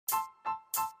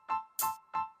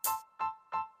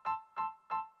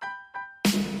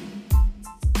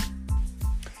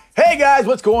Hey guys,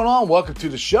 what's going on? Welcome to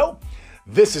the show.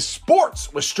 This is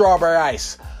Sports with Strawberry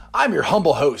Ice. I'm your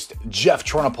humble host, Jeff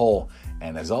Trunapole,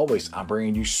 and as always, I'm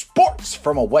bringing you sports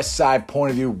from a West Side point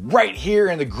of view right here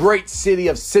in the great city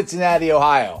of Cincinnati,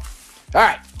 Ohio. All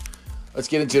right, let's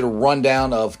get into the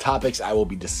rundown of topics I will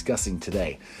be discussing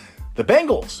today. The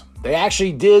Bengals, they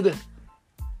actually did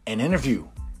an interview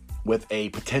with a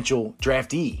potential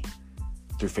draftee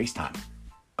through FaceTime.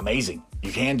 Amazing.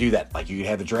 You can do that. Like, you can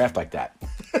have the draft like that.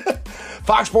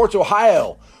 Fox Sports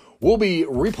Ohio will be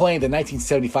replaying the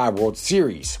 1975 World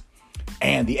Series.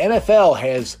 And the NFL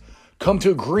has come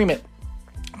to agreement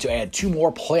to add 2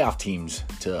 more playoff teams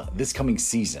to this coming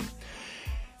season.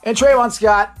 And Trayvon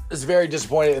Scott is very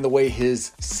disappointed in the way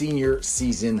his senior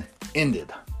season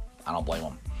ended. I don't blame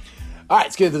him. All right,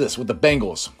 let's get into this with the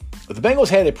Bengals. The Bengals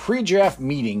had a pre-draft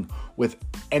meeting with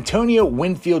Antonio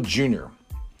Winfield Jr.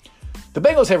 The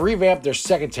Bengals have revamped their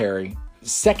secondary.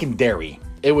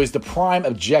 It was the prime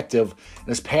objective in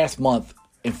this past month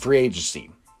in free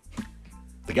agency.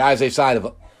 The guys they've signed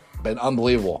have been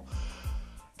unbelievable.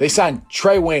 They signed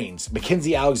Trey Waynes,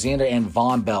 Mackensie Alexander, and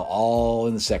Vonn Bell, all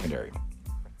in the secondary.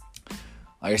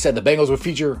 Like I said, the Bengals will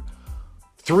feature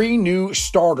 3 new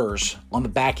starters on the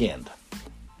back end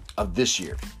of this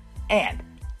year. And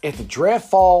if the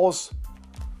draft falls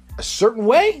a certain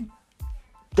way,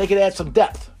 they could add some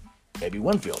depth. Maybe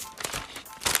Winfield.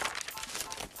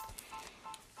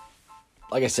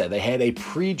 Like I said, they had a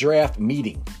pre-draft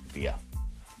meeting via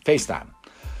FaceTime.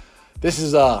 This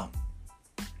is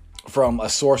from a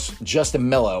source, Justin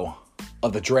Mello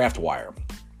of the Draft Wire.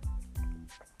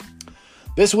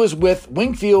 This was with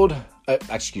Winfield. Try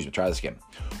this again.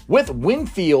 With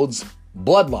Winfield's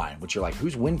bloodline, which you're like,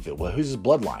 who's Winfield? Well, who's his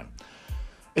bloodline?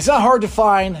 It's not hard to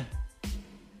find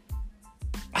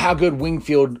how good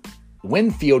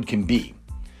Winfield can be.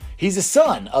 He's the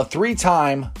son of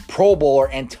 3-time Pro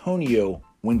Bowler Antonio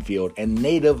Winfield and a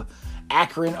native of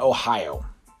Akron, Ohio.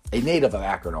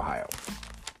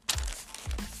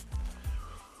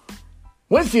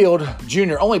 Winfield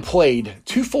Jr. only played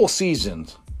 2 full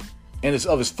seasons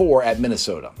of his 4 at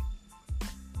Minnesota.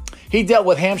 He dealt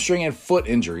with hamstring and foot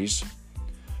injuries,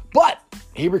 but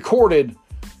he recorded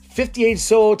 58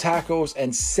 solo tackles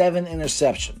and 7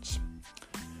 interceptions.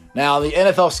 Now, the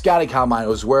NFL Scouting Combine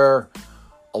was where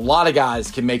a lot of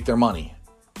guys can make their money.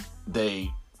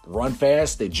 They run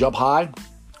fast, they jump high.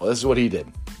 Well, this is what he did.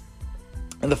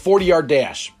 In the 40-yard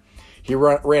dash, he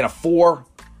ran a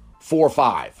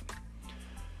 4.45.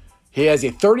 He has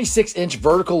a 36-inch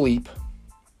vertical leap,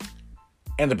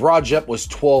 and the broad jump was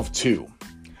 12.2.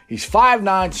 He's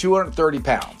 5'9", 230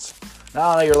 pounds.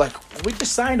 Now you're like, we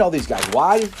just signed all these guys.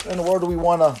 Why in the world do we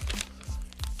want to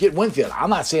get Winfield? I'm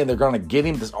not saying they're going to get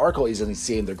him. This article isn't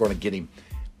saying they're going to get him.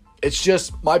 It's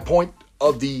just my point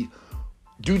of the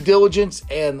due diligence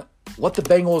and what the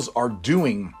Bengals are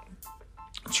doing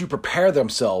to prepare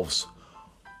themselves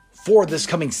for this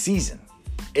coming season.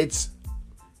 It's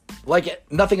like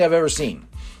nothing I've ever seen.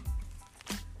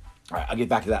 All right, I'll get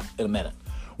back to that in a minute.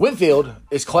 Winfield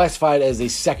is classified as a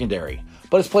secondary,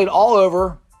 but it's played all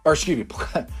over,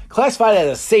 classified as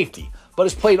a safety, but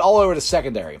it's played all over the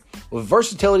secondary. With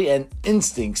versatility and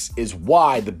instincts is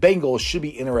why the Bengals should be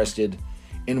interested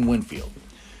in Winfield.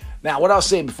 Now, what I was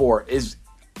saying before is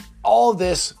all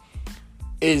this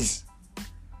is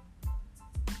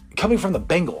coming from the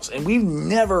Bengals, and we've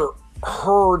never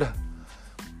heard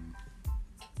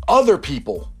other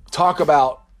people talk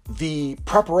about the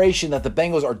preparation that the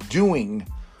Bengals are doing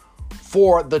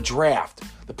for the draft,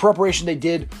 the preparation they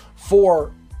did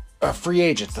for free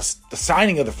agents, the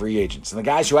signing of the free agents, and the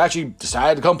guys who actually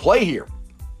decided to come play here.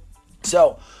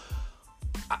 So,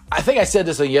 I think I said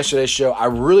this on yesterday's show. I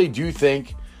really do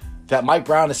think that Mike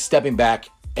Brown is stepping back,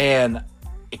 and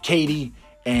Katie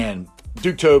and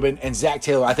Duke Tobin and Zach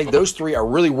Taylor, I think those 3 are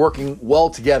really working well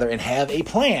together and have a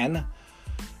plan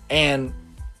and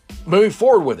moving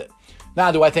forward with it.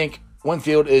 Now, do I think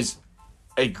Winfield is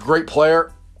a great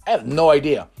player? I have no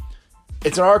idea.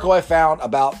 It's an article I found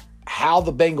about how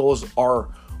the Bengals are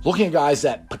looking at guys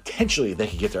that potentially they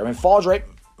could get there. I mean, falls right,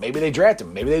 maybe they draft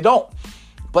him, maybe they don't.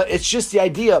 But it's just the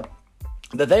idea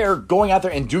that they are going out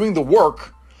there and doing the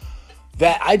work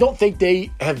that I don't think they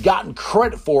have gotten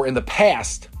credit for in the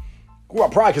past. Well,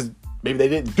 probably because maybe they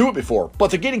didn't do it before,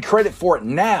 but they're getting credit for it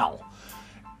now.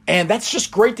 And that's just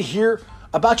great to hear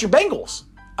about your Bengals.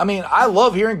 I mean, I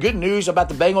love hearing good news about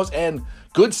the Bengals and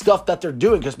good stuff that they're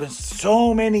doing, because it's been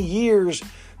so many years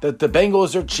that the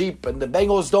Bengals are cheap and the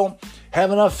Bengals don't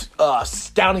have enough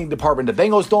scouting department. The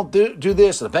Bengals don't do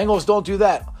this and the Bengals don't do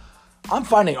that. I'm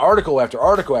finding article after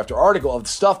article after article of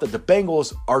stuff that the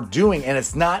Bengals are doing, and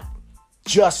it's not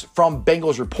just from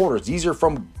Bengals reporters. These are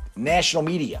from national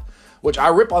media, which I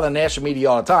rip on the national media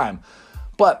all the time.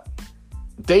 But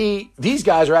these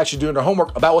guys are actually doing their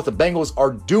homework about what the Bengals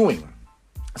are doing.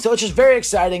 So it's just very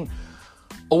exciting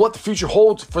what the future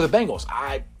holds for the Bengals.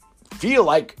 I feel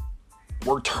like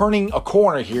we're turning a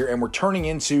corner here and we're turning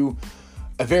into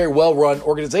a very well-run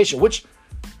organization, which,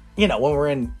 when we're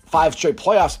in 5 straight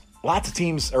playoffs, lots of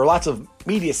teams or lots of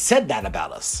media said that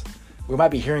about us. We might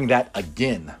be hearing that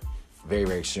again very,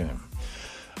 very soon.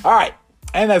 All right.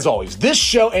 And as always, this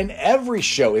show and every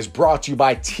show is brought to you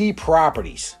by T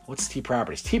Properties. What's T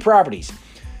Properties? T Properties.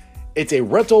 It's a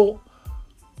rental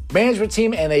management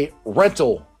team and a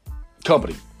rental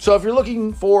company. So if you're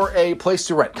looking for a place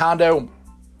to rent, condo,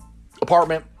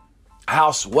 apartment,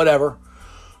 house, whatever,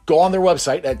 go on their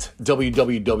website at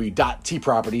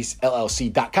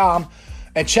www.tpropertiesllc.com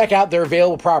and check out their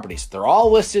available properties. They're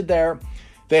all listed there.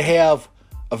 They have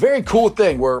a very cool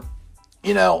thing where,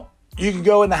 you can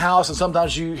go in the house and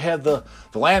sometimes you have the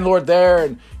landlord there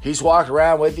and he's walking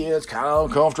around with you. It's kind of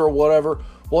uncomfortable, whatever.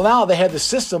 Well, now they have the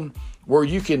system where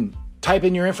you can type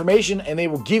in your information and they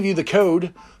will give you the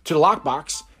code to the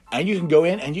lockbox and you can go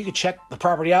in and you can check the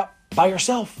property out by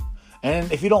yourself.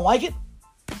 And if you don't like it,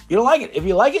 you don't like it. If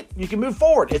you like it, you can move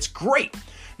forward. It's great.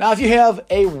 Now, if you have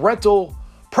a rental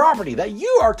property that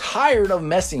you are tired of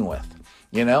messing with,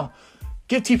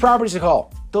 give T Properties a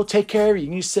call. They'll take care of you. You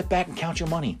can just sit back and count your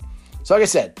money. So like I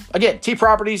said, again,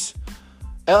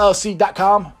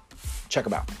 tpropertiesllc.com. Check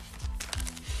them out.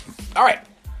 All right.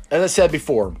 As I said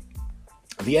before,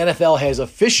 the NFL has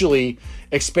officially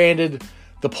expanded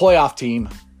the playoffs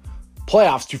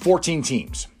to 14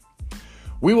 teams.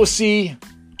 We will see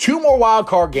 2 more wild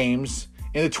card games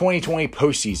in the 2020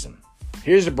 postseason.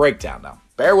 Here's the breakdown now.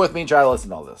 Bear with me and try to listen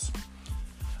to all this.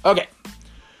 Okay.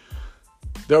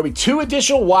 There will be 2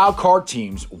 additional wild card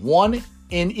teams, one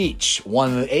in each,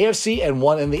 one in the AFC and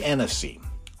one in the NFC.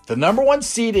 The number 1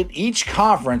 seed in each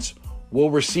conference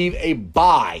will receive a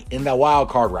bye in the wild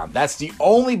card round. That's the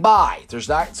only bye.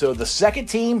 So the second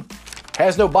team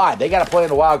has no bye. They got to play in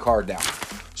the wild card now.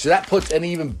 So that puts an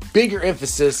even bigger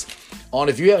emphasis on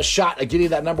if you have a shot at getting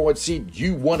that number 1 seed,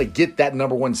 you want to get that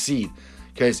number 1 seed.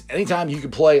 Because anytime you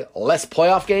can play less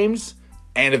playoff games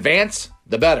and advance,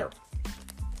 the better.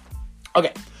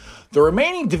 Okay. The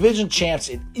remaining division champs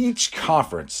in each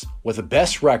conference with the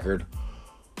best record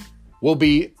will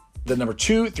be the number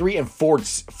 2, 3, and 4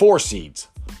 seeds,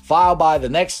 followed by the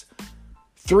next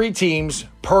 3 teams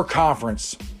per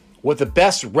conference with the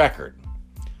best record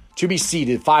to be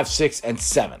seeded 5, 6, and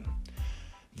 7.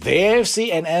 The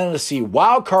AFC and NFC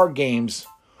wildcard games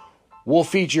will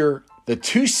feature the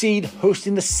 2 seed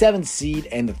hosting the 7 seed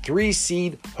and the 3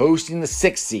 seed hosting the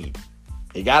 6 seed.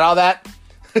 You got all that?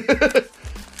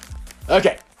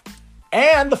 Okay.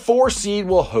 And the 4 seed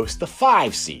will host the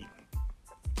 5 seed.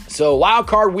 So wild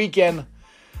card weekend,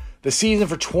 the season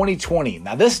for 2020.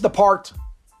 Now this is the part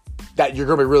that you're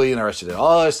going to be really interested in.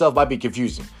 All other stuff might be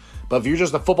confusing. But if you're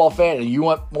just a football fan and you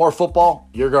want more football,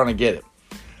 you're going to get it.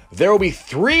 There will be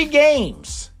 3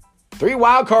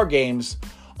 wild card games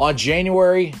on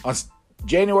January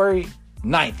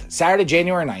 9th, Saturday,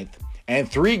 January 9th, and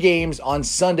 3 games on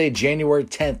Sunday, January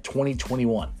 10th,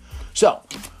 2021. So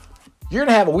you're going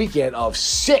to have a weekend of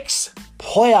 6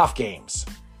 playoff games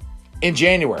in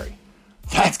January.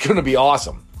 That's going to be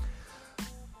awesome.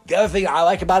 The other thing I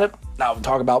like about it, now we'll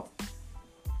talk about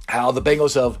how the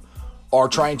Bengals are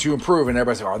trying to improve, and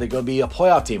everybody's like, are they going to be a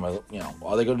playoff team? Or,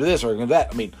 are they going to do this or are they going to do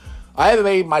that? I mean, I haven't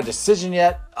made my decision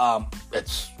yet.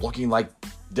 It's looking like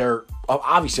they're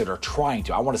trying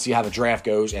to. I want to see how the draft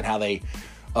goes and how they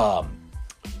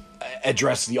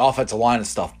address the offensive line and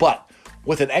stuff. But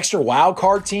with an extra wild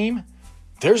card team,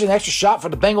 there's an extra shot for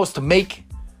the Bengals to make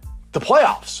the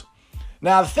playoffs.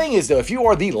 Now, the thing is, though, if you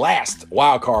are the last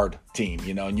wild card team,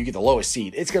 and you get the lowest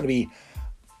seed, it's going to be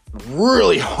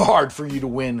really hard for you to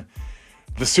win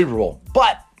the Super Bowl.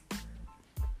 But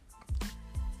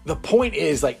the point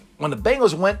is, like, when the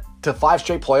Bengals went to 5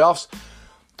 straight playoffs,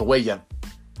 the way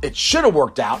it should have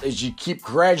worked out is you keep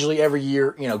gradually every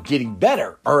year, getting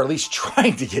better, or at least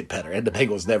trying to get better, and the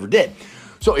Bengals never did.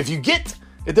 So if the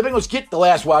Bengals get the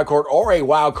last wild card or a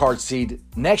wild card seed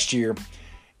next year,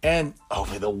 and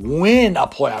hopefully they'll win a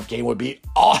playoff game, would be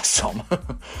awesome.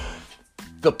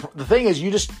 The thing is, you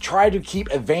just try to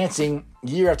keep advancing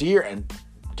year after year and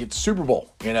get the Super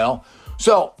Bowl,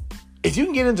 So if you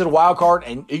can get into the wild card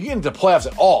and you get into the playoffs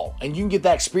at all, and you can get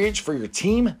that experience for your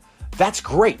team, that's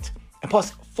great. And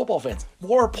plus, football fans,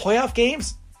 more playoff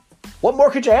games, what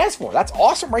more could you ask for? That's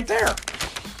awesome right there.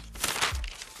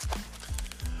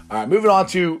 All right, moving on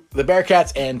to the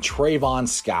Bearcats and Trayvon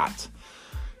Scott.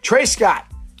 Trey Scott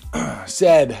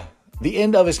said the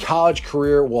end of his college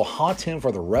career will haunt him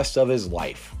for the rest of his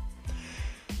life.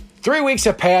 3 weeks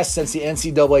have passed since the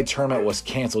NCAA tournament was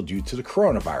canceled due to the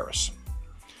coronavirus.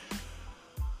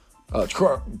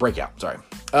 Breakout.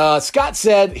 Scott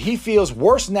said he feels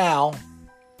worse now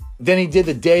than he did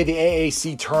the day the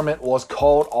AAC tournament was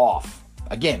called off.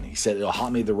 Again, he said it'll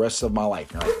haunt me the rest of my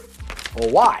life. You're like, well,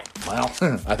 why? Well,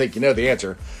 I think you know the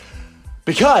answer.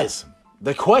 Because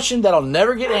the question that'll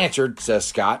never get answered, says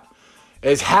Scott,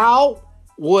 is how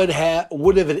would have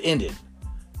it ended?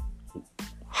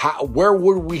 Where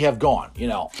would we have gone? You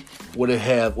know, would they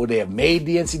have made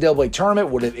the NCAA tournament?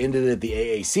 Would it have ended at the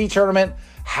AAC tournament?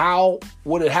 How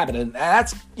would it happen? And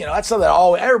that's something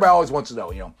that everybody always wants to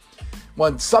know. You know,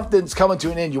 when something's coming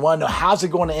to an end, you want to know how's it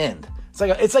going to end.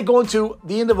 It's like going to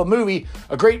the end of a movie,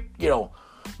 a great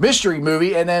mystery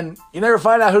movie, and then you never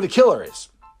find out who the killer is.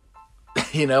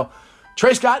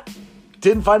 Trey Scott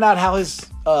didn't find out how his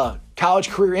college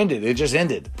career ended. It just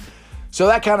ended. So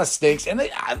that kind of stinks. And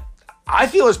I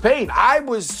feel his pain. I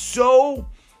was so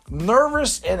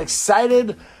nervous and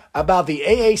excited about the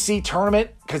AAC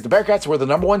tournament because the Bearcats were the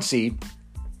number 1 seed.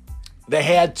 They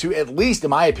had to, at least in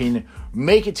my opinion,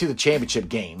 make it to the championship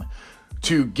game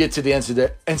to get to the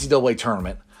NCAA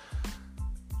tournament.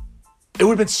 It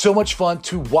would have been so much fun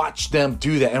to watch them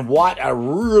do that. And I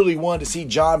really wanted to see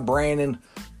John Brannen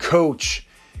coach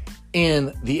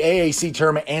in the AAC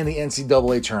tournament and the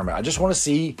NCAA tournament. I just want to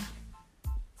see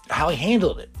how he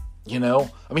handled it. He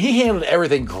handled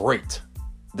everything great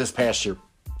this past year.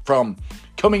 From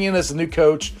coming in as a new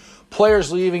coach,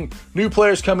 players leaving, new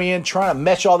players coming in, trying to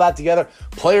mesh all that together,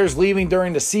 players leaving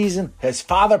during the season, his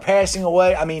father passing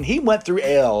away. I mean, he went through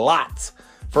a lot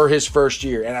for his first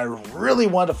year, and I really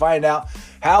wanted to find out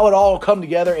how it all come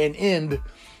together and end,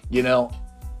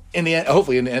 in the end,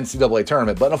 hopefully in the NCAA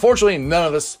tournament. But unfortunately, none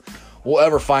of us will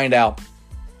ever find out.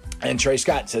 And Trey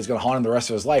Scott says it's going to haunt him the rest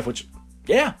of his life, which,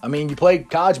 yeah, I mean, you play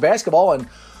college basketball, and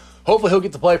hopefully he'll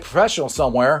get to play professional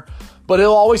somewhere, but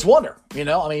he'll always wonder,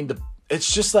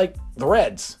 it's just like the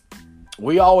Reds.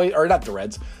 Not the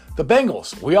Reds, the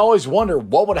Bengals. We always wonder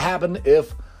what would happen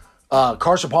if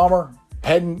Carson Palmer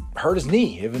hadn't hurt his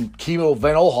knee, if Kimo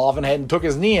Van Olhoffen hadn't took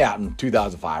his knee out in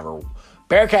 2005, or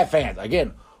Bearcat fans,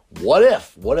 again, what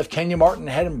if Kenyon Martin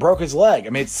hadn't broke his leg? I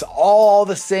mean, it's all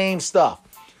the same stuff.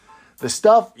 The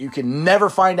stuff you can never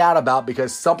find out about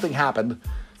because something happened.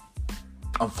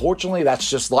 Unfortunately, that's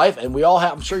just life, and we all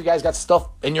have, I'm sure you guys got stuff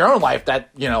in your own life that,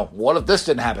 what if this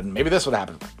didn't happen? Maybe this would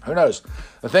happen. Who knows?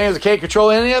 The thing is, you can't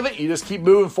control any of it. You just keep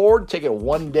moving forward, take it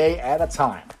one day at a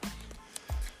time.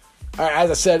 All right, as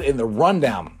I said in the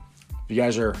rundown, if you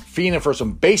guys are fiending for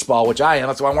some baseball, which I am,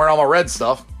 that's why I'm wearing all my red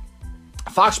stuff,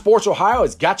 Fox Sports Ohio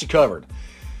has got you covered.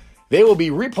 They will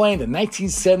be replaying the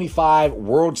 1975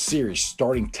 World Series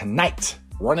starting tonight,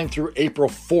 running through April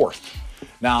 4th.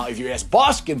 Now, if you ask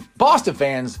Boston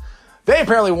fans, they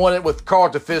apparently won it with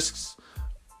Carlton Fisk's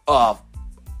home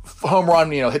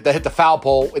run, hit the foul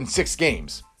pole in 6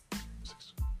 games.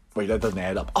 Wait, that doesn't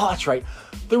add up. Oh, that's right.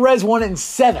 The Reds won it in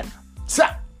 7. So,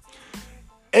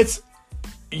 it's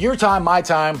your time, my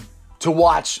time, to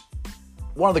watch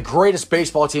one of the greatest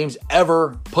baseball teams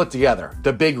ever put together,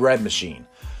 the Big Red Machine.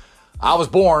 I was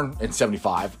born in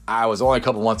 75. I was only a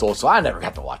couple months old, so I never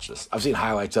got to watch this. I've seen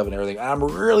highlights of it and everything. And I'm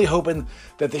really hoping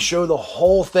that they show the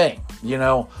whole thing,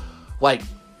 like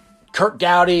Kurt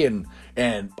Gowdy and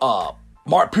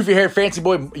poofy-haired fancy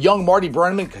boy, young Marty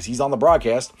Brennaman, because he's on the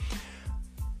broadcast.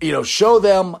 Show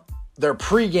them their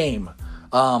pregame.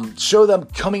 Show them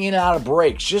coming in and out of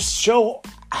breaks. Just show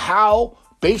how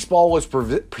baseball was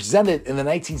presented in the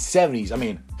 1970s. I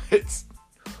mean,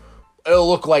 it'll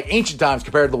look like ancient times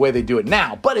compared to the way they do it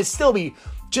now, but it'd still be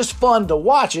just fun to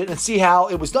watch it and see how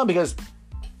it was done because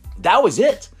that was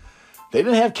it. They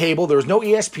didn't have cable. There was no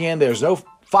ESPN. There was no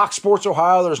Fox Sports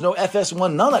Ohio. There was no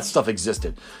FS1. None of that stuff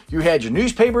existed. You had your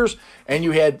newspapers and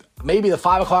you had maybe the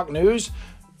 5 o'clock news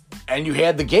and you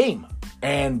had the game.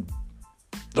 And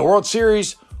the World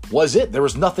Series was it. There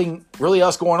was nothing really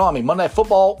else going on. I mean, Monday Night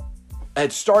Football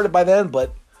had started by then,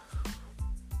 but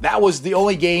that was the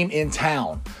only game in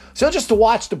town. So just to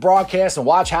watch the broadcast and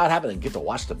watch how it happened and get to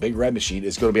watch the Big Red Machine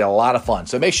is going to be a lot of fun.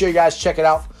 So make sure you guys check it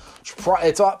out.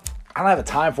 I don't have a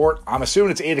time for it. I'm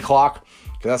assuming it's 8 o'clock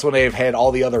because that's when they've had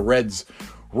all the other Reds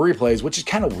replays, which is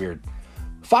kind of weird.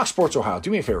 Fox Sports Ohio, do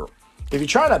me a favor. If you're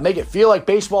trying to make it feel like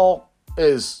baseball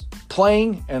is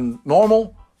playing and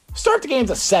normal, start the games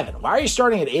at 7. Why are you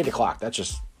starting at 8 o'clock? That's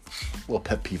just a little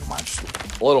pet peeve of mine.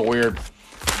 Just a little weird.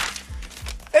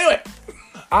 Anyway,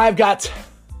 I've got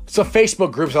some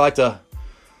Facebook groups I like to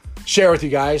share with you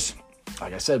guys.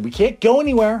 Like I said, we can't go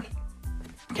anywhere.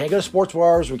 We can't go to sports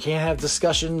bars. We can't have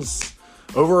discussions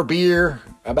over a beer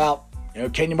about,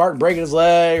 Kenyon Martin breaking his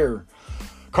leg or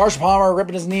Carson Palmer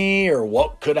ripping his knee or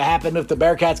what could have happened if the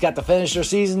Bearcats got to finish their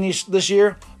season this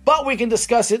year. But we can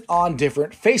discuss it on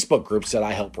different Facebook groups that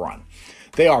I help run.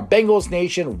 They are Bengals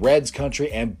Nation, Reds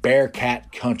Country, and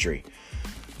Bearcat Country.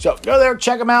 So go there,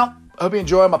 check them out. Hope you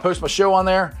enjoy them. I post my show on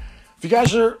there. If you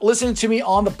guys are listening to me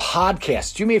on the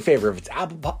podcast, do me a favor. If it's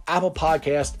Apple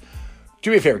Podcast,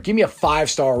 do me a favor. Give me a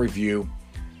 5-star review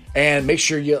and make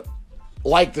sure you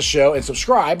like the show and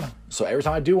subscribe. So every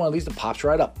time I do one of these, it pops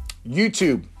right up.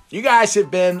 YouTube, you guys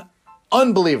have been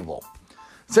unbelievable.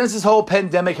 Since this whole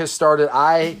pandemic has started,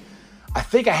 I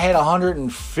think I had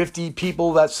 150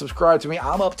 people that subscribed to me.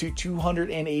 I'm up to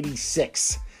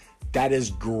 286. That is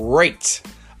great.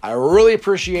 I really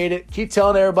appreciate it. Keep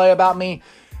telling everybody about me.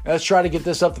 Let's try to get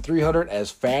this up to 300 as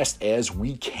fast as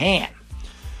we can.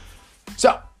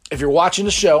 So, if you're watching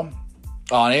the show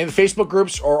on any of the Facebook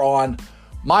groups or on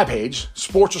my page,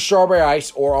 Sports with Strawberry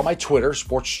Ice, or on my Twitter,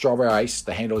 Sports with Strawberry Ice,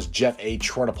 the handle is Jeff A.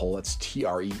 Trunapole. That's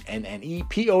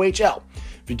TRENNEPOHL.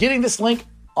 If you're getting this link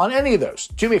on any of those,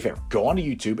 do me a favor. Go onto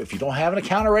YouTube. If you don't have an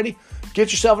account already,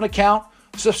 get yourself an account.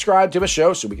 Subscribe to my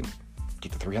show so we can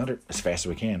get to 300 as fast as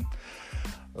we can.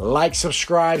 Like,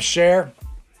 subscribe, share.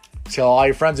 Tell all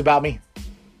your friends about me.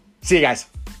 See you guys.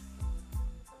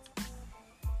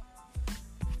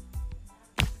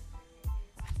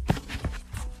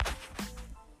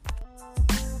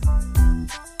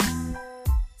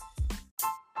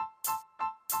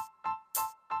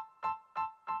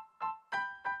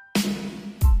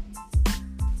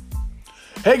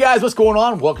 Hey guys, what's going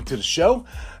on? Welcome to the show.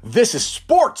 This is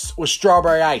Sports with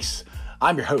Strawberry Ice.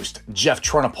 I'm your host, Jeff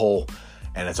Trunapole.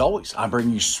 And as always, I'm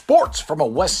bringing you sports from a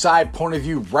West Side point of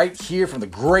view right here from the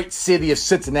great city of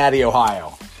Cincinnati,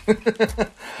 Ohio. All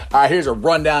right, here's a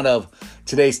rundown of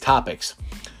today's topics.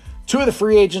 2 of the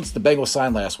free agents the Bengals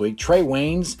signed last week, Trae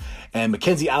Waynes and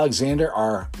Mackensie Alexander,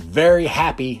 are very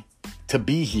happy to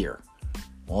be here.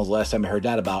 When was the last time I heard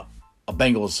that about a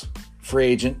Bengals free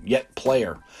agent yet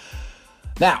player?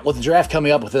 Now, with the draft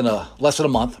coming up within less than a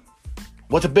month,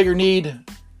 what's a bigger need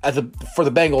for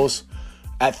the Bengals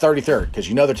at 33rd? Because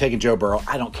they're taking Joe Burrow.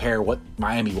 I don't care what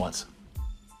Miami wants.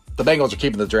 The Bengals are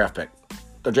keeping the draft pick.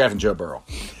 They're drafting Joe Burrow.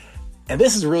 And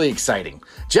this is really exciting.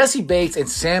 Jesse Bates and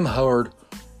Sam Howard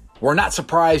were not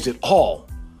surprised at all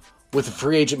with the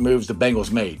free agent moves the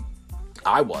Bengals made.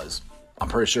 I was. I'm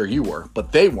pretty sure you were.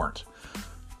 But they weren't.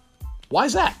 Why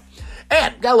is that?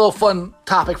 And got a little fun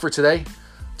topic for today.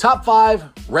 Top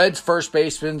 5 Reds first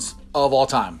basemen of all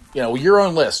time. Your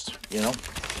own list.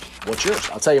 What's yours?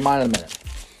 I'll tell you mine in a minute.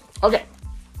 Okay.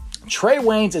 Trae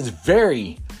Waynes is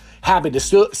very happy to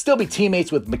still be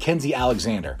teammates with Mackensie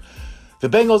Alexander. The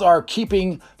Bengals are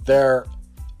keeping their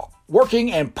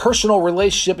working and personal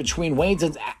relationship between Waynes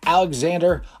and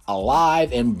Alexander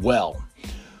alive and well.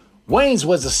 Waynes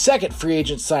was the second free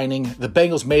agent signing the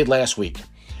Bengals made last week.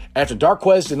 After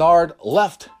Darqueze Dennard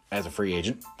left as a free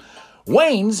agent,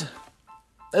 Waynes,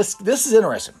 this is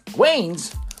interesting.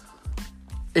 Waynes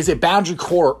is a boundary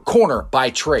corner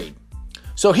by trade.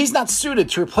 So he's not suited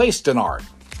to replace Dennard.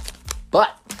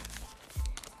 But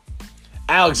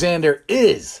Alexander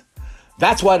is.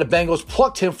 That's why the Bengals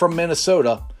plucked him from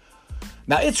Minnesota.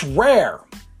 Now, it's rare,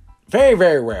 very,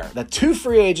 very rare, that 2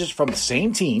 free agents from the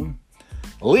same team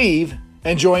leave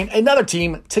and join another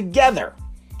team together.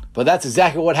 But that's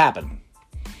exactly what happened.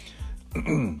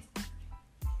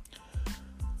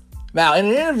 Now, in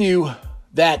an interview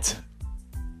that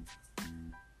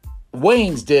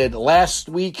Waynes did last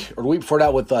week, or the week before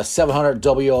that with 700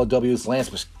 WLW's Lance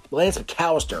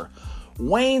McAllister,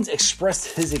 Waynes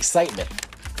expressed his excitement.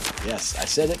 Yes, I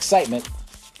said excitement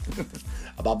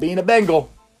about being a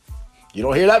Bengal. You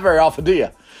don't hear that very often, do you?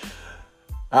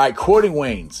 All right, quoting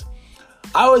Waynes.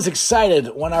 I was excited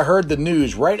when I heard the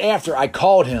news right after I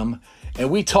called him and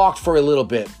we talked for a little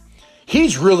bit.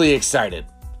 He's really excited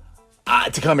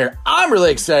to come here. I'm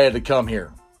really excited to come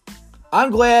here.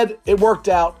 I'm glad it worked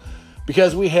out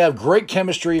because we have great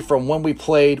chemistry from when we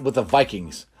played with the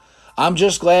Vikings. I'm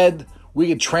just glad we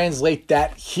could translate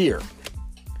that here.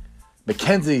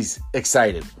 Mackenzie's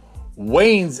excited.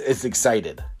 Waynes is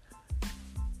excited.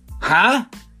 Huh?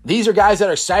 These are guys that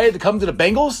are excited to come to the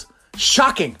Bengals?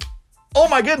 Shocking. Oh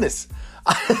my goodness.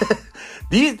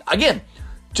 These, again,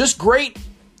 just great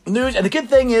news. And the good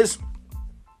thing is,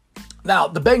 now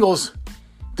the Bengals,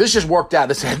 this just worked out.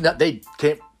 They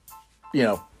can't,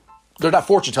 they're not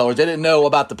fortune tellers. They didn't know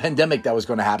about the pandemic that was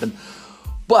going to happen.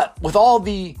 But with all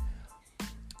the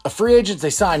free agents they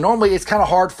sign, normally it's kind of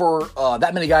hard for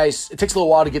that many guys. It takes a little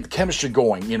while to get the chemistry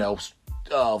going,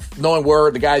 knowing where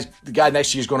the guy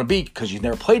next to you is going to be because you've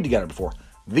never played together before.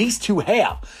 These two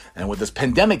have. And with this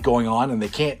pandemic going on and they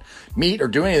can't meet or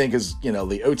do anything because, the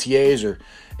OTAs or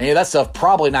any of that stuff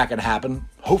probably not going to happen.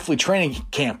 Hopefully training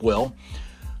camp will.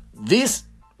 This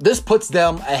puts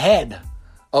them ahead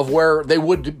of where they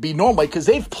would be normally because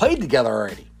they've played together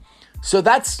already. So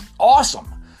that's awesome.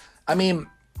 I mean,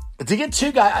 to get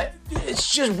two guys,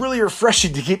 it's just really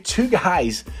refreshing to get two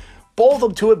guys, both of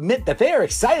them to admit that they are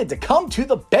excited to come to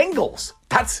the Bengals.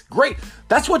 That's great.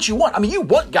 That's what you want. I mean, you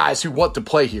want guys who want to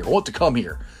play here, want to come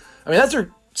here. I mean, that's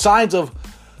signs of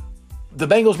the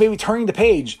Bengals maybe turning the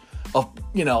page of,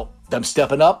 them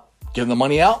stepping up, giving the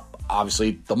money out.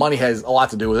 Obviously, the money has a lot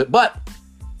to do with it. But,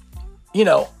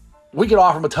 we could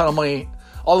offer them a ton of money,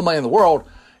 all the money in the world,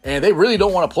 and they really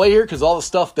don't want to play here because all the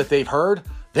stuff that they've heard,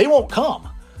 they won't come.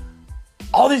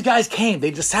 All these guys came.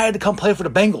 They decided to come play for the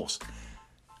Bengals.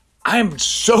 I'm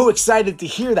so excited to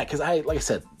hear that because like I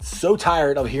said, so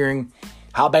tired of hearing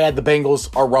how bad the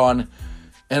Bengals are run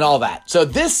and all that. So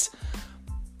this,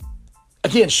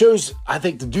 again, shows, I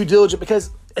think, the due diligence because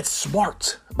it's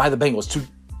smart by the Bengals to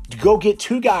go get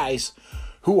two guys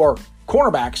who are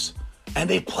cornerbacks and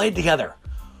they played together.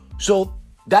 So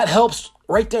that helps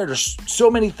right there. There's so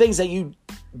many things that you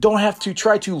don't have to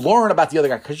try to learn about the other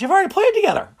guy because you've already played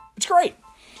together. It's great.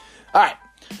 All right.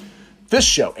 This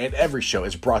show and every show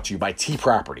is brought to you by T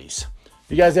Properties.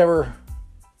 You guys ever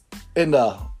in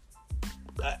the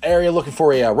area looking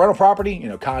for a rental property,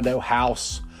 condo,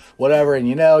 house, whatever, and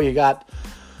you got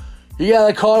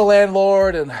to call the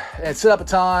landlord and set up a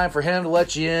time for him to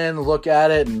let you in and look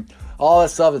at it and all that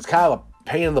stuff. It's kind of a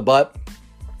pain in the butt.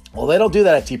 Well, they don't do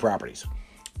that at T Properties.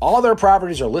 All their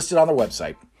properties are listed on their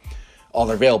website, all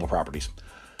their available properties.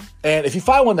 And if you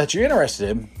find one that you're interested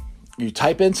in, you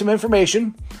type in some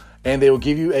information and they will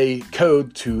give you a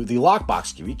code to the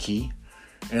lockbox, give you a key,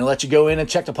 and let you go in and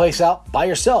check the place out by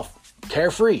yourself,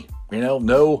 carefree.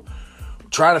 No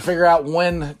trying to figure out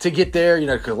when to get there,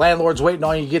 because landlord's waiting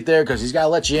on you to get there because he's got to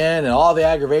let you in and all the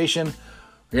aggravation.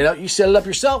 You set it up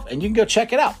yourself and you can go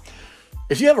check it out.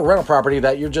 If you have a rental property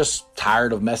that you're just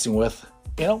tired of messing with,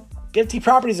 give T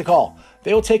Properties a call.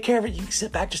 They will take care of it. You can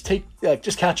sit back, just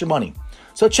count your money.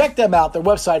 So check them out. Their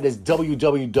website is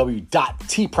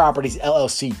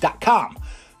www.tpropertiesllc.com.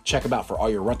 Check them out for all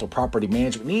your rental property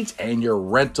management needs and your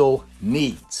rental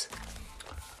needs.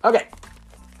 Okay,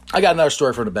 I got another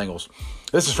story for the Bengals.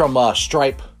 This is from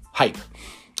Stripe Hype.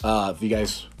 If you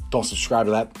guys don't subscribe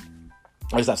to that,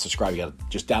 or it's not subscribe, you got to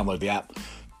just download the app.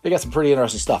 They got some pretty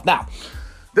interesting stuff. Now,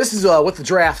 this is with the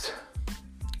draft.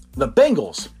 The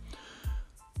Bengals,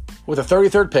 with the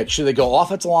 33rd pick, should they go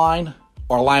offensive line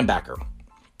or linebacker?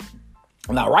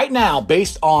 Now, right now,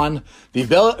 based on the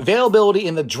availability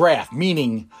in the draft,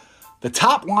 meaning the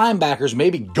top linebackers may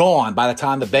be gone by the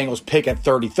time the Bengals pick at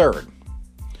 33rd.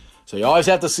 So you always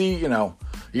have to see, you got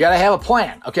to have a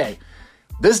plan. Okay,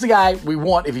 this is the guy we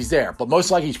want if he's there, but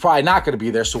most likely he's probably not going to be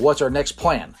there, so what's our next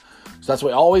plan? So that's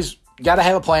why always got to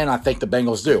have a plan, I think the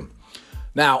Bengals do.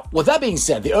 Now, with that being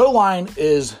said, the O-line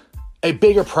is a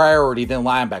bigger priority than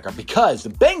linebacker because the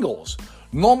Bengals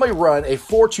normally run a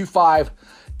 4-2-5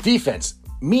 defense,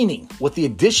 meaning with the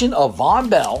addition of Vonn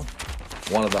Bell,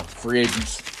 one of the free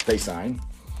agents they signed,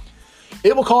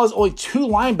 it will cause only two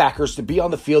linebackers to be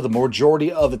on the field the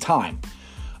majority of the time.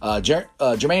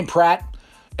 Jermaine Pratt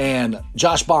and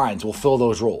Josh Bynes will fill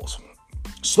those roles.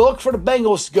 So look for the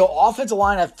Bengals to go offensive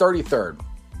line at 33rd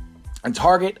and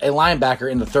target a linebacker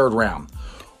in the 3rd round.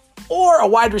 Or a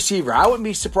wide receiver. I wouldn't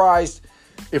be surprised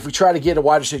if we try to get a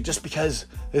wide receiver just because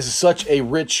this is such a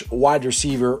rich wide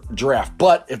receiver draft.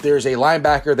 But if there's a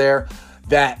linebacker there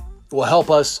that will help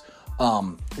us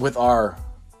with our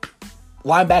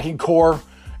linebacking core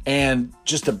and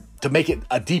just to make it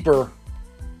a deeper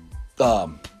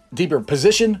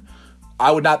position,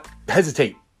 I would not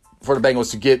hesitate for the Bengals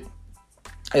to get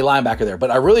a linebacker there.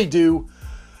 But I really do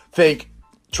think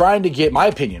trying to get, my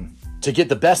opinion, to get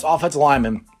the best offensive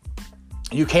lineman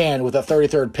you can with a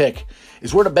 33rd pick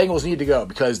is where the Bengals need to go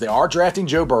because they are drafting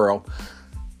Joe Burrow.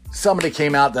 Somebody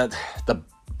came out that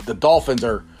the Dolphins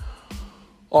are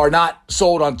not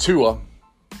sold on Tua,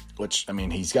 which, I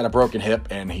mean, he's got a broken hip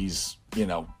and he's,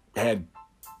 had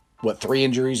 3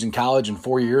 injuries in college in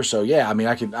 4 years. So yeah,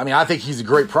 I think he's a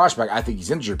great prospect. I think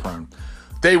he's injury prone.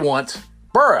 They want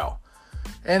Burrow.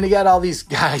 And you got all these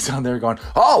guys on there going,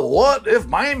 oh, what if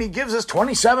Miami gives us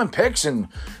 27 picks and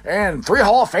 3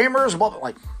 Hall of Famers?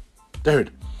 Like,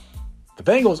 dude, the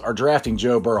Bengals are drafting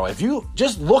Joe Burrow. If you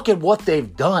just look at what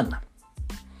they've done,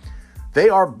 they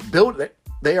are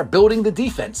building the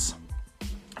defense.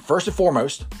 First and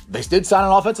foremost, they did sign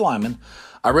an offensive lineman.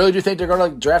 I really do think they're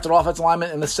going to draft an offensive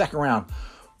lineman in the 2nd round.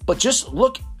 But just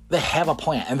look, they have a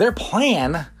plan. And their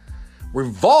plan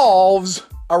revolves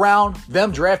around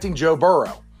them drafting Joe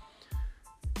Burrow.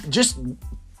 Just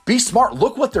be smart.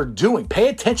 Look what they're doing. Pay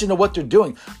attention to what they're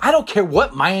doing. I don't care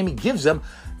what Miami gives them.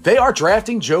 They are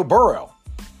drafting Joe Burrow.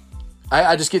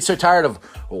 I just get so tired of,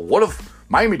 well, what if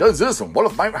Miami does this and what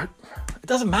if Miami... It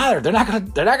doesn't matter. They're not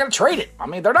gonna trade it. I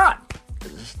mean, they're not.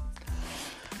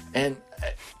 And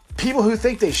people who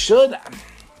think they should,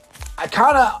 I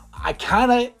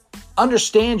kind of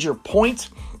understand your point.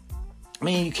 I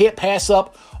mean, you can't pass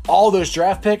up all those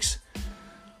draft picks.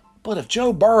 But if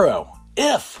Joe Burrow,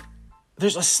 if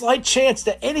there's any slight chance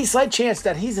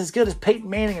that he's as good as Peyton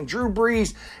Manning and Drew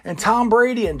Brees and Tom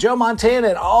Brady and Joe Montana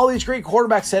and all these great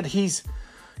quarterbacks that he's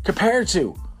compared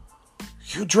to,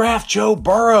 you draft Joe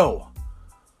Burrow.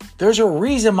 There's a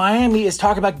reason Miami is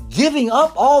talking about giving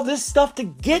up all this stuff to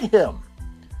get him.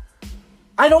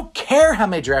 I don't care how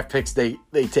many draft picks they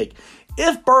take.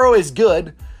 If Burrow is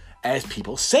good, as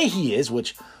people say he is,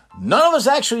 which none of us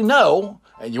actually know,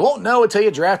 and you won't know until you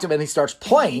draft him and he starts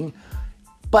playing,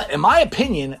 but in my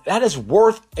opinion, that is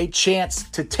worth a chance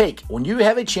to take. When you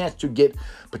have a chance to get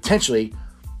potentially,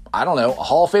 I don't know, a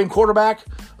Hall of Fame quarterback,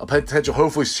 a potential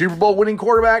hopefully Super Bowl winning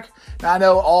quarterback. Now I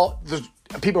know all the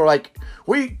people are like,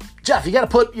 Jeff, you got to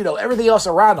put everything else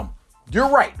around him. You're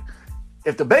right.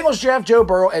 If the Bengals draft Joe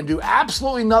Burrow and do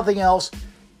absolutely nothing else,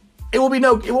 it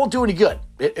won't do any good.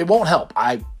 It won't help.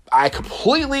 I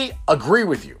completely agree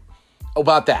with you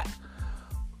about that.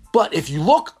 But if you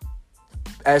look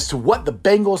as to what the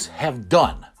Bengals have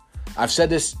done, I've said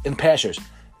this in past years,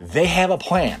 they have a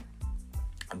plan.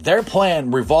 Their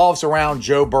plan revolves around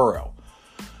Joe Burrow.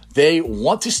 They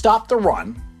want to stop the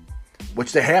run,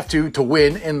 which they have to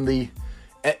win in the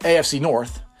AFC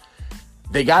North.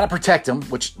 They got to protect him,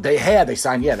 which they had. They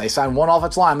signed one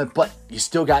offensive lineman, but you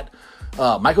still got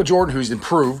Michael Jordan, who's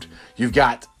improved. You've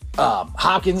got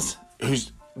Hopkins,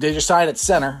 they just signed at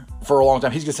center for a long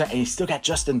time. He's good, and you still got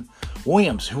Justin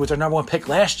Williams, who was their number one pick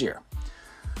last year.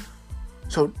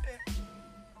 So,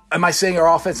 am I saying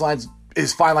our offense line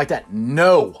is fine like that?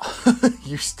 No.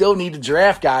 You still need to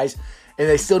draft guys, and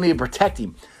they still need to protect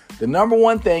him. The number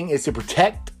one thing is to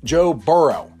protect Joe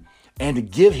Burrow and to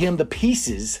give him the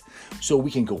pieces so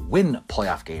we can go win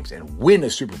playoff games and win a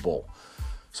Super Bowl.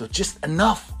 So just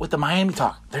enough with the Miami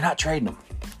talk. They're not trading him.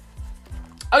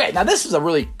 Okay, now this is a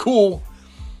really cool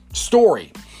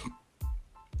story.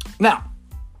 Now,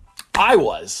 I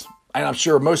was, and I'm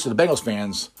sure most of the Bengals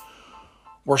fans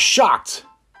were shocked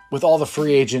with all the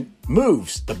free agent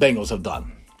moves the Bengals have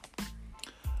done.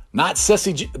 Not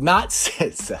safety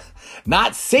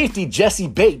Jesse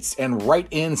Bates and right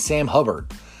in Sam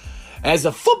Hubbard. As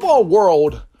the football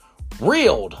world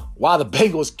reeled while the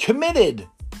Bengals committed,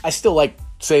 I still like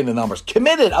saying the numbers,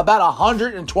 committed about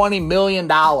 $120 million.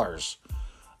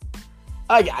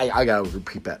 I got to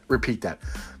repeat that.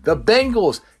 The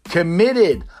Bengals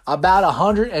committed about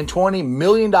 $120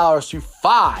 million to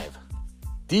 5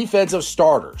 defensive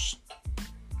starters.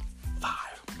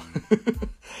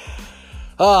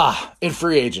 5. In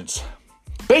free agents.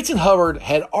 Bates and Hubbard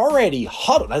had already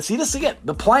huddled. Now see this again,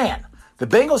 the plan. The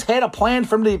Bengals had a plan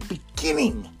from the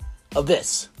beginning of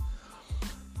this.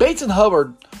 Bates and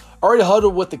Hubbard already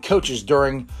huddled with the coaches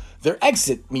during their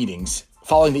exit meetings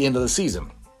following the end of the season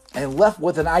and left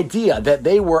with an idea that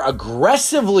they were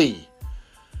aggressively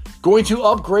going to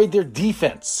upgrade their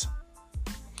defense.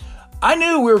 I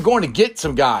knew we were going to get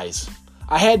some guys.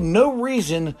 I had no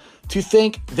reason to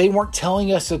think they weren't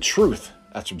telling us the truth.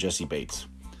 That's from Jesse Bates.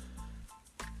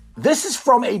 This is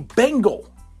from a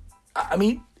Bengal. I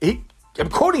mean, I'm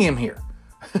quoting him here.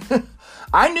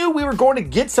 I knew we were going to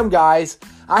get some guys.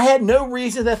 I had no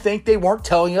reason to think they weren't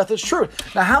telling us the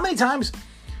truth. Now, how many times,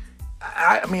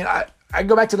 I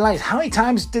go back to the 90s. How many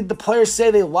times did the players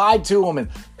say they lied to him?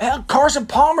 And Carson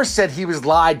Palmer said he was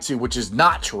lied to, which is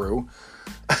not true.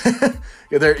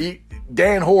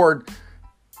 Dan Horde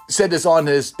said this on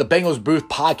the Bengals Booth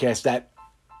podcast that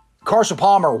Carson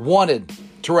Palmer wanted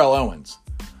Terrell Owens.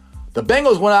 The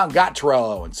Bengals went out and got Terrell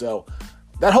Owens. So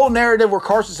that whole narrative where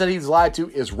Carson said he was lied to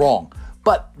is wrong.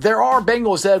 But there are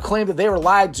Bengals that have claimed that they were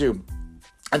lied to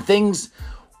and things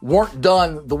weren't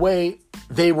done the way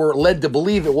they were led to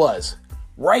believe it was.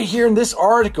 Right here in this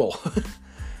article.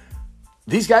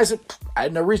 These guys, I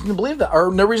had no reason to believe that,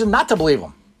 or no reason not to believe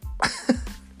them.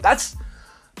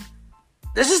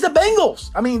 This is the Bengals.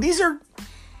 I mean, these are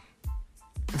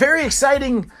very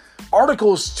exciting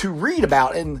articles to read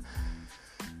about, and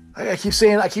I keep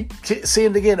saying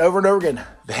it again over and over again.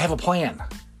 They have a plan.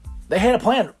 They had a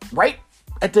plan right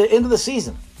at the end of the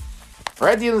season.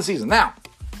 Right at the end of the season. Now,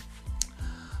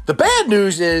 the bad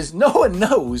news is no one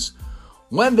knows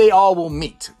when they all will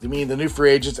meet. I mean, the new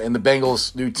free agents and the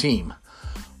Bengals' new team.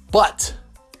 But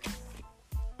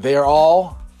they are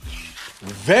all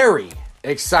very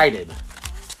excited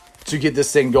to get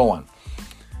this thing going.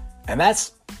 And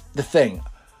that's the thing.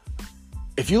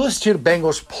 If you listen to the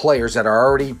Bengals players that are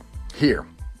already here,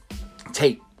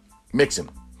 Tate, Mixon,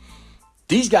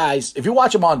 these guys, if you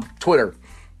watch them on Twitter,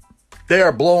 they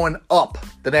are blowing up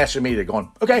the national media going,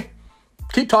 okay,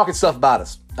 keep talking stuff about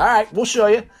us. All right, we'll show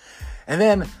you. And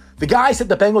then the guys that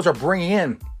the Bengals are bringing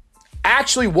in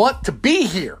actually want to be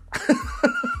here.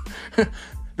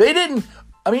 They didn't,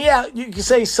 yeah, you can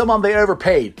say some of them they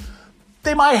overpaid.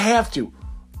 They might have to.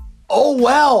 Oh,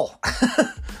 well.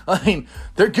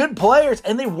 They're good players,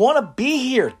 and they want to be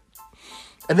here.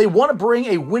 And they want to bring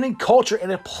a winning culture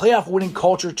and a playoff winning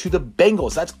culture to the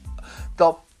Bengals. That's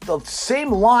the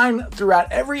same line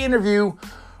throughout every interview,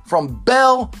 from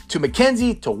Bell to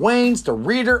McKenzie to Waynes to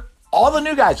Reeder, all the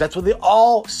new guys. That's what they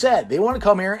all said. They want to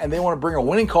come here and they want to bring a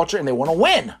winning culture and they want to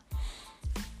win.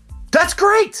 That's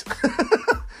great.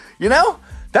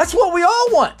 That's what we all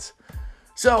want.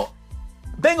 So,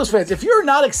 Bengals fans, if you're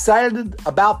not excited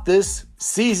about this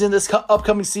season, this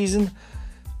upcoming season,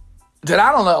 then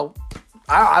I don't know.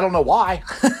 I don't know why.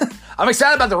 I'm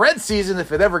excited about the Reds season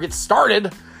if it ever gets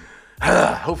started.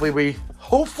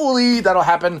 Hopefully that'll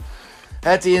happen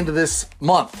at the end of this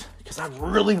month, because I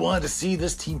really wanted to see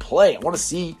this team play. I want to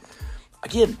see,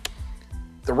 again,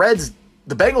 the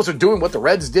Bengals are doing what the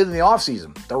Reds did in the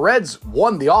offseason. The Reds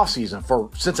won the offseason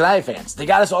for Cincinnati fans. They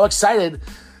got us all excited,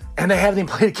 and they haven't even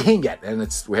played a game yet. And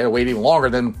we had to wait even longer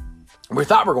than we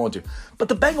thought we were going to. But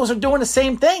the Bengals are doing the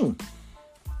same thing.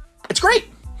 It's great.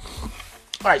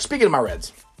 All right, speaking of my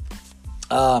Reds,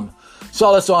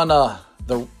 saw this on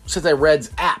the Cincinnati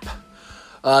Reds app.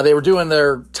 They were doing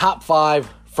their top 5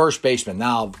 first basemen.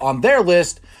 Now, on their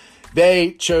list,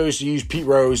 they chose to use Pete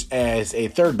Rose as a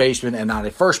third baseman and not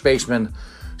a first baseman,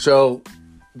 so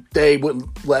they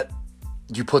wouldn't let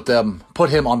you put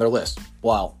him on their list.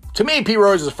 Well, to me, Pete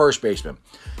Rose is a first baseman.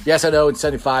 Yes, I know in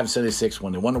 75 and 76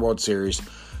 when they won the World Series,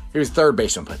 he was third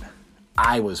baseman, but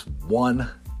I was one.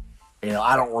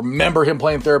 I don't remember him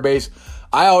playing third base.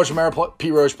 I always remember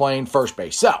Pete Rose playing first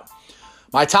base. So,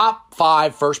 my top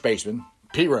 5 first basemen,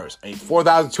 Pete Rose,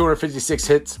 4,256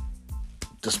 hits,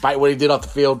 despite what he did off the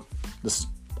field. This is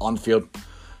on the field.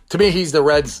 To me, he's the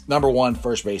Reds' number 1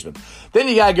 first baseman. Then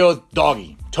you got to go with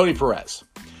Doggy, Tony Perez.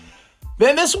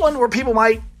 Then this one where people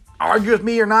might argue with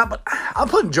me or not, but I'm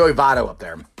putting Joey Votto up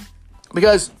there.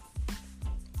 Because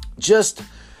just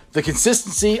the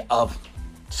consistency of,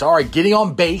 getting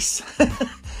on base,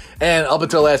 and up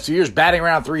until the last 2 years, batting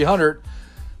around 300,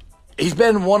 he's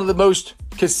been one of the most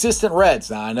consistent Reds.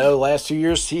 Now, I know the last 2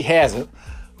 years he hasn't,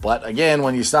 but again,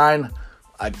 when you sign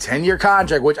a 10-year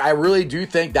contract, which I really do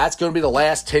think that's going to be the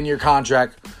last 10-year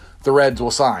contract the Reds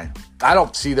will sign. I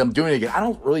don't see them doing it again. I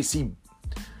don't really see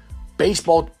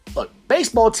baseball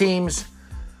teams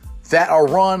that are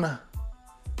run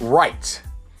right.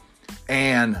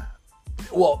 And,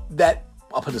 I'll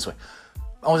put it this way.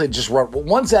 I want to say just run.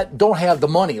 Ones that don't have the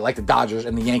money, like the Dodgers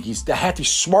and the Yankees, that have to be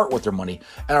smart with their money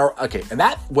and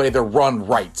that way they're run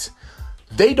right.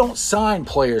 They don't sign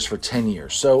players for 10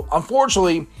 years. So,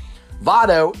 unfortunately,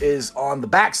 Votto is on the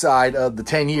backside of the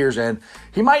 10 years, and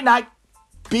he might not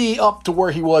be up to where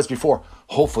he was before.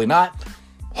 Hopefully not.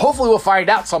 Hopefully we'll find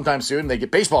out sometime soon and they get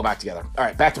baseball back together. All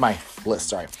right, back to my list.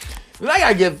 Sorry. Then I got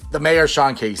to give the mayor,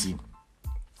 Sean Casey.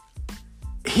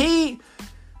 He,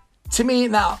 to me,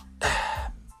 now,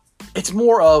 it's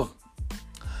more of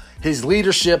his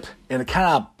leadership and the kind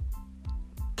of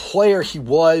player he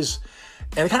was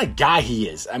and the kind of guy he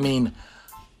is.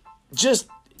 Just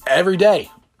every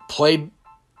day played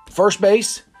first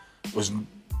base, was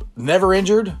never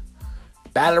injured,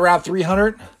 batted around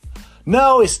 300.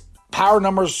 No, his power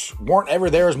numbers weren't ever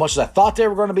there as much as I thought they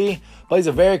were going to be, but he's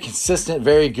a very consistent,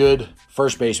 very good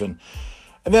first baseman.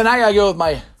 And then I got to go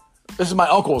with this is my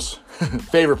uncle's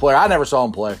favorite player. I never saw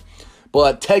him play.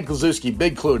 But Ted Kluszewski,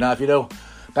 big clue. Now, if you know,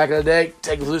 back in the day,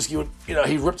 Ted Kluszewski would,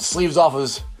 he ripped the sleeves off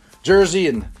his jersey,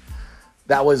 and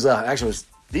that was, actually, it was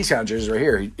these kind of jerseys right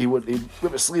here. He'd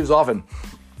rip his sleeves off, and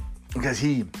because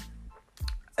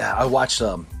I watched,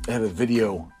 they have a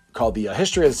video called The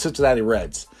History of the Cincinnati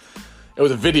Reds. It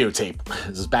was a videotape.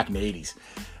 This was back in the 80s.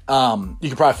 You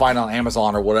can probably find it on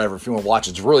Amazon or whatever if you want to watch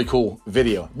it. It's a really cool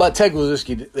video. But Ted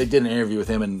Kluszewski, they did an interview with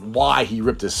him and why he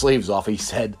ripped his sleeves off. He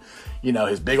said,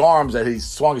 his big arms, that he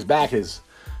swung his back, his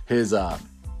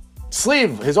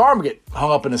sleeve, his arm get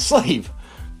hung up in his sleeve,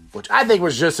 which I think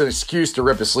was just an excuse to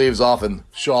rip his sleeves off and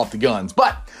show off the guns.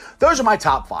 But those are my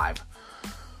top 5.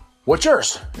 What's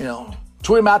yours?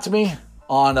 Tweet them out to me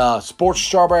on Sports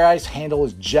Strawberry Ice. Handle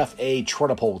is Jeff A.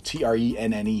 Trunapole,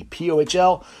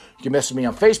 Trennepohl. You can message me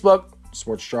on Facebook,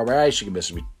 Sports Strawberry Ice. You can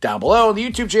message me down below on the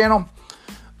YouTube channel.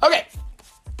 Okay,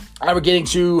 we're getting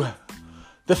to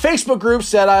the Facebook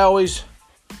groups that I always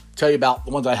tell you about,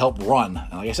 the ones I help run.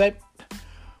 And like I said,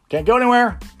 can't go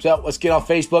anywhere, so let's get on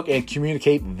Facebook and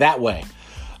communicate that way.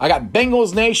 I got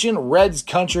Bengals Nation, Reds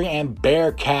Country, and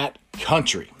Bearcat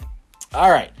Country. All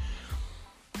right.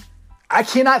 I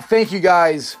cannot thank you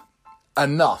guys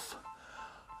enough.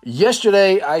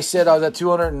 Yesterday, I said I was at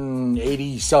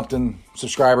 280-something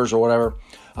subscribers or whatever.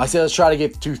 I said, let's try to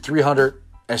get to 300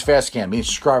 as fast as I can, meaning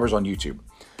subscribers on YouTube.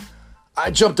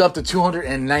 I jumped up to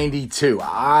 292.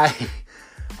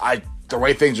 The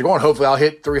way things are going, hopefully I'll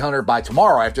hit 300 by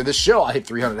tomorrow. After this show, I'll hit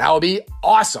 300. That would be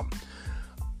awesome.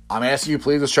 I'm asking you,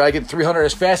 please, let's try to get 300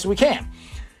 as fast as we can.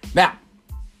 Now,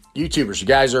 YouTubers, you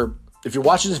guys are, if you're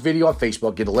watching this video on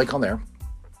Facebook, get a link on there.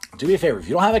 Do me a favor. If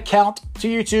you don't have an account to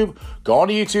YouTube, go on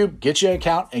to YouTube, get you an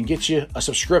account, and get you a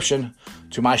subscription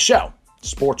to my show,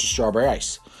 Sports with Strawberry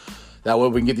Ice. That way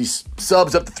we can get these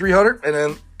subs up to 300, and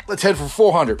then let's head for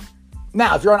 400.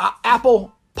 Now, if you're on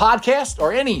Apple Podcast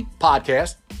or any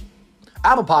podcast,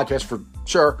 Apple Podcast for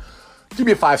sure, give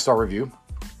me a 5-star review.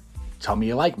 Tell me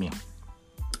you like me.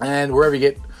 And wherever you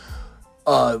get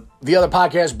the other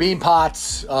podcasts, Bean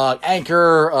Pots,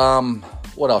 Anchor,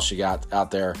 what else you got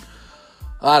out there?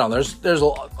 I don't know. There's a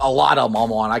lot of them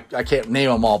I'm on. I can't name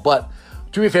them all. But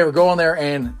do me a favor, go on there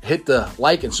and hit the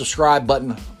like and subscribe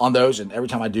button on those. And every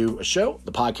time I do a show,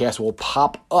 the podcast will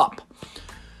pop up.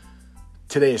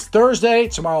 Today is Thursday.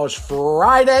 Tomorrow is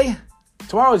Friday.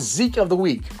 Tomorrow is Zeke of the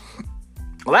Week.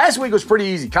 Last week was pretty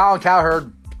easy. Colin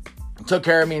Cowherd took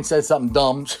care of me and said something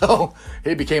dumb, so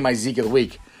he became my Zeke of the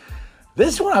Week.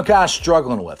 This one I'm kind of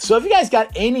struggling with. So if you guys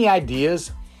got any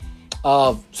ideas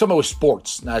of something with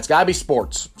sports, now it's got to be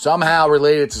sports, somehow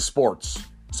related to sports,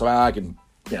 somehow I can,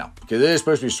 because it is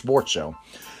supposed to be a sports show.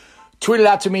 Tweet it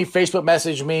out to me, Facebook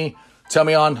message me, tell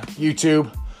me on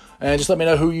YouTube, and just let me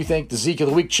know who you think the Zeke of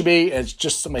the Week should be. And it's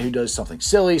just somebody who does something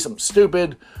silly, something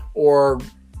stupid, or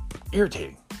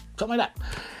irritating. Something like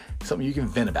that. Something you can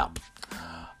vent about.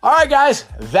 All right, guys.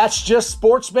 That's just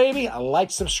sports, baby.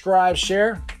 Like, subscribe,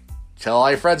 share. Tell all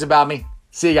your friends about me.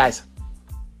 See you guys.